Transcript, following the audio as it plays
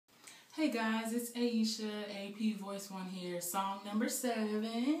Hey guys, it's Aisha, Apvoice 1 here. Song number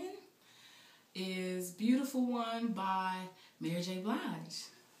 7 is Beautiful One by Mary J. Blige.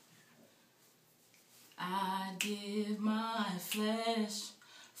 I give my flesh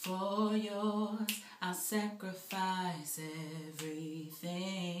for yours. I'll sacrifice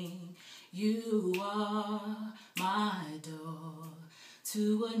everything. You are my door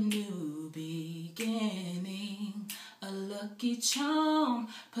to a new beginning. A lucky charm,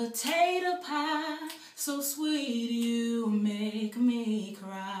 potato pie, so sweet you make me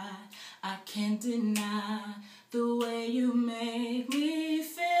cry. I can't deny the way you make me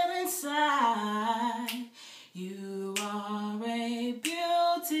feel inside. You are a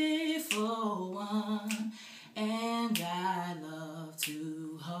beautiful one, and I love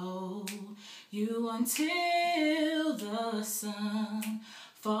to hold you until the sun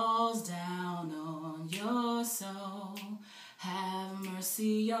falls down on your soul. Have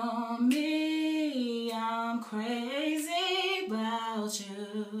mercy on me, I'm crazy about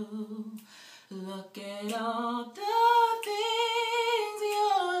you. Look at all the things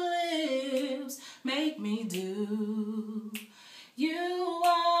your lips make me do. You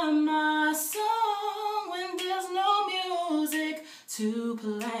are my song when there's no music to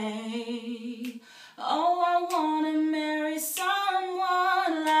play. Oh, I wanna marry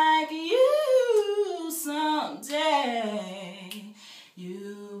someone like you someday.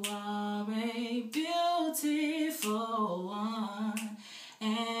 You are a beautiful one,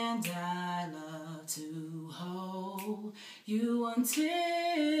 and I love to hold you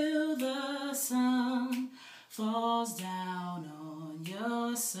until the sun falls down on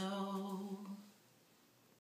your soul.